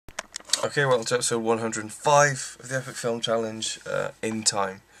Okay, well, it's episode 105 of the Epic Film Challenge, In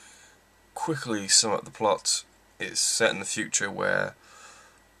Time. Quickly sum up the plot. It's set in the future where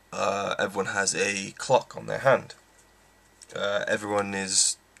everyone has a clock on their hand. Everyone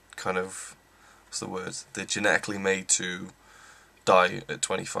is kind of, what's the word? They're genetically made to die at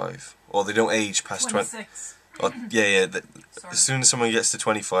 25. Or they don't age past 26. As soon as someone gets to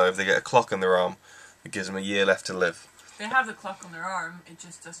 25, they get a clock on their arm that gives them a year left to live. They have the clock on their arm, it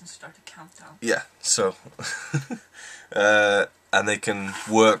just doesn't start a countdown. Yeah, so... and they can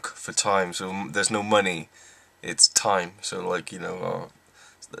work for time, so there's no money, it's time. So, like, you know,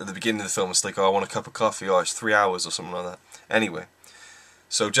 at the beginning of the film, it's like, oh, I want a cup of coffee, oh, it's 3 hours or something like that. Anyway,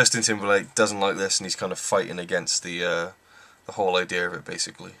 so Justin Timberlake doesn't like this, and he's kind of fighting against the whole idea of it,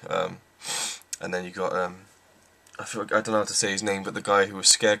 basically. And then you got, I don't know how to say his name, but the guy who was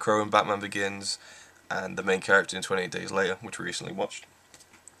Scarecrow in Batman Begins, and the main character in 28 Days Later, which we recently watched.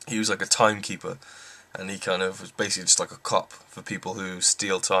 He was like a timekeeper, and he kind of was basically just like a cop for people who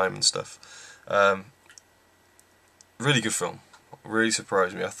steal time and stuff. Really good film. Really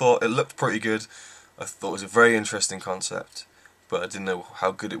surprised me. I thought it looked pretty good. I thought it was a very interesting concept, but I didn't know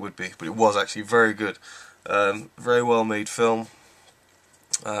how good it would be. But it was actually very good. Very well made film.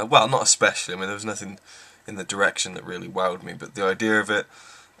 Well, not especially. I mean, there was nothing in the direction that really wowed me, but the idea of it,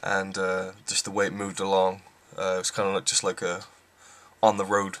 and just the way it moved along, it was kind of like, just like a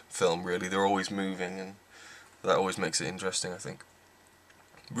on-the-road film, really. They're always moving, and that always makes it interesting, I think.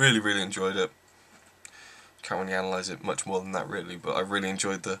 Really, really enjoyed it. Can't really analyse it much more than that, really, but I really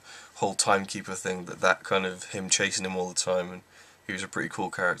enjoyed the whole timekeeper thing, that kind of him chasing him all the time, and he was a pretty cool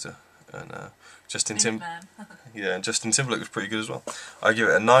character. And Justin Timberlake was pretty good as well. I give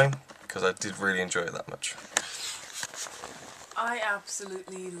it a 9, because I did really enjoy it that much. I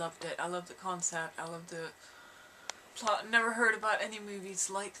absolutely loved it. I loved the concept, I loved the plot. Never heard about any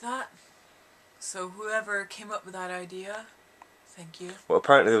movies like that. So whoever came up with that idea, thank you. Well,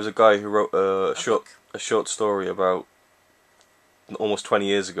 apparently there was a guy who wrote a short story about almost 20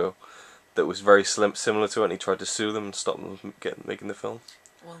 years ago that was very similar to it, and he tried to sue them and stop them from making the film.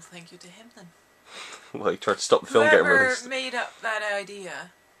 Well, thank you to him then. Well, he tried to stop the film getting released. Whoever made up that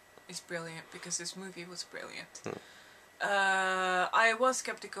idea is brilliant, because this movie was brilliant. I was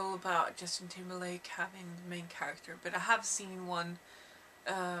skeptical about Justin Timberlake having the main character, but I have seen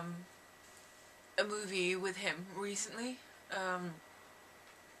a movie with him recently, and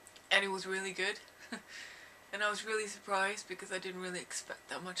it was really good. And I was really surprised, because I didn't really expect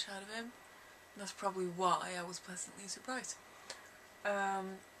that much out of him. And that's probably why I was pleasantly surprised. But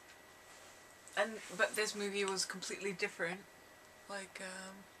this movie was completely different. Like,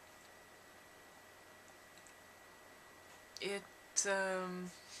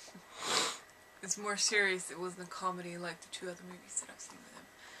 it's more serious. It wasn't a comedy like the two other movies that I've seen with him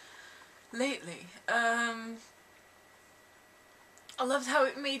lately. I loved how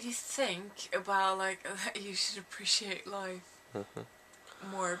it made you think about, like, that you should appreciate life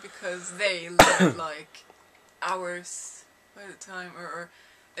more, because they live like hours at a time, or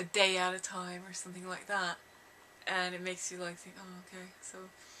a day at a time, or something like that, and it makes you like think, oh, okay, so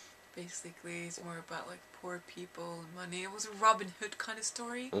basically it's more about like poor people and money. It was a Robin Hood kind of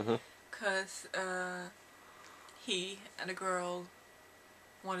story, because he and a girl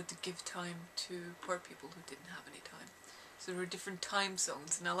wanted to give time to poor people who didn't have any time. So there were different time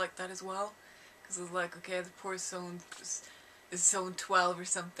zones, and I like that as well, because it was like, okay, the poor zone is zone 12 or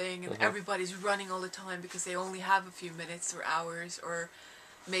something, and everybody's running all the time because they only have a few minutes or hours or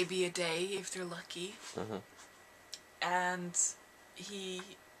maybe a day if they're lucky. And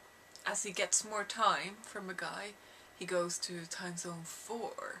as he gets more time from a guy, he goes to time zone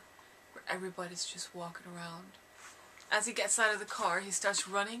 4, where everybody's just walking around. As he gets out of the car, he starts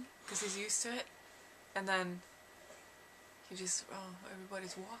running because he's used to it, and then he just, oh,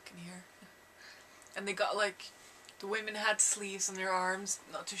 everybody's walking here. And they got, like, the women had sleeves on their arms,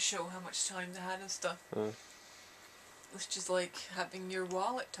 not to show how much time they had and stuff. It's just like having your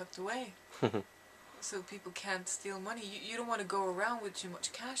wallet tucked away, so people can't steal money. You don't want to go around with too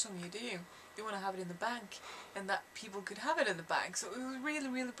much cash on you, do you? You want to have it in the bank, and that people could have it in the bank. So it was really,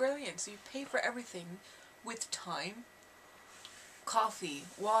 really brilliant. So you pay for everything with time. Coffee,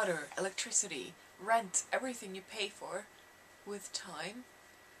 water, electricity, rent, everything you pay for with time,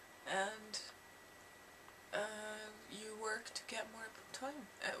 and you work to get more time,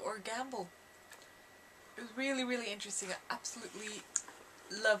 or gamble. It was really, really interesting. I absolutely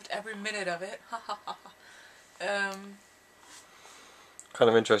loved every minute of it. Kind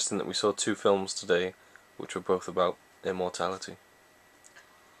of interesting that we saw 2 films today which were both about immortality.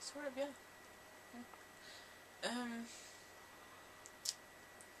 Sort of, yeah.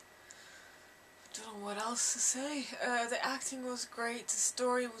 What else to say? The acting was great. The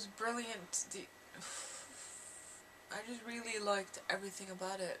story was brilliant. I just really liked everything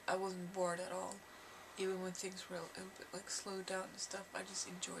about it. I wasn't bored at all. Even when things were a little bit like slowed down and stuff, I just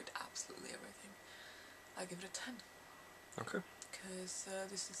enjoyed absolutely everything. I give it a 10. Okay. Because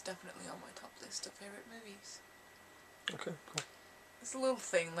this is definitely on my top list of favourite movies. Okay, cool. It's a little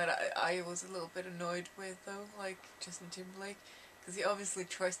thing that I was a little bit annoyed with though, like Justin Timberlake, because he obviously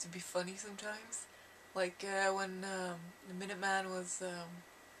tries to be funny sometimes. Like when the Minuteman was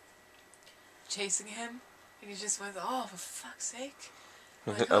chasing him, and he just went, "Oh, for fuck's sake!"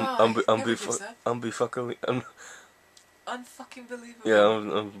 Like, unfucking believable. Yeah,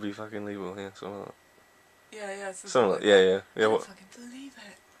 unfucking believable. Yeah, something like that. Yeah, Something like, yeah. I don't fucking believe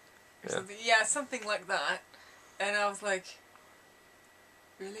it. Or something. Yeah, something like that. And I was like,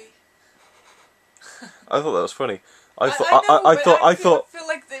 really? I thought that was funny. I feel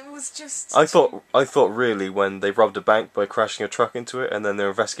like it was just. I thought really when they robbed a bank by crashing a truck into it, and then they're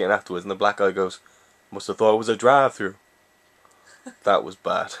investigating afterwards, and the black guy goes, "Must have thought it was a drive-through." That was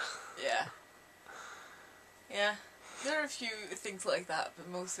bad. Yeah. There are a few things like that, but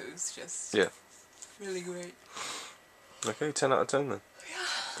most of it was just really great. Okay, 10 out of 10 then.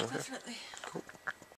 Yeah, definitely.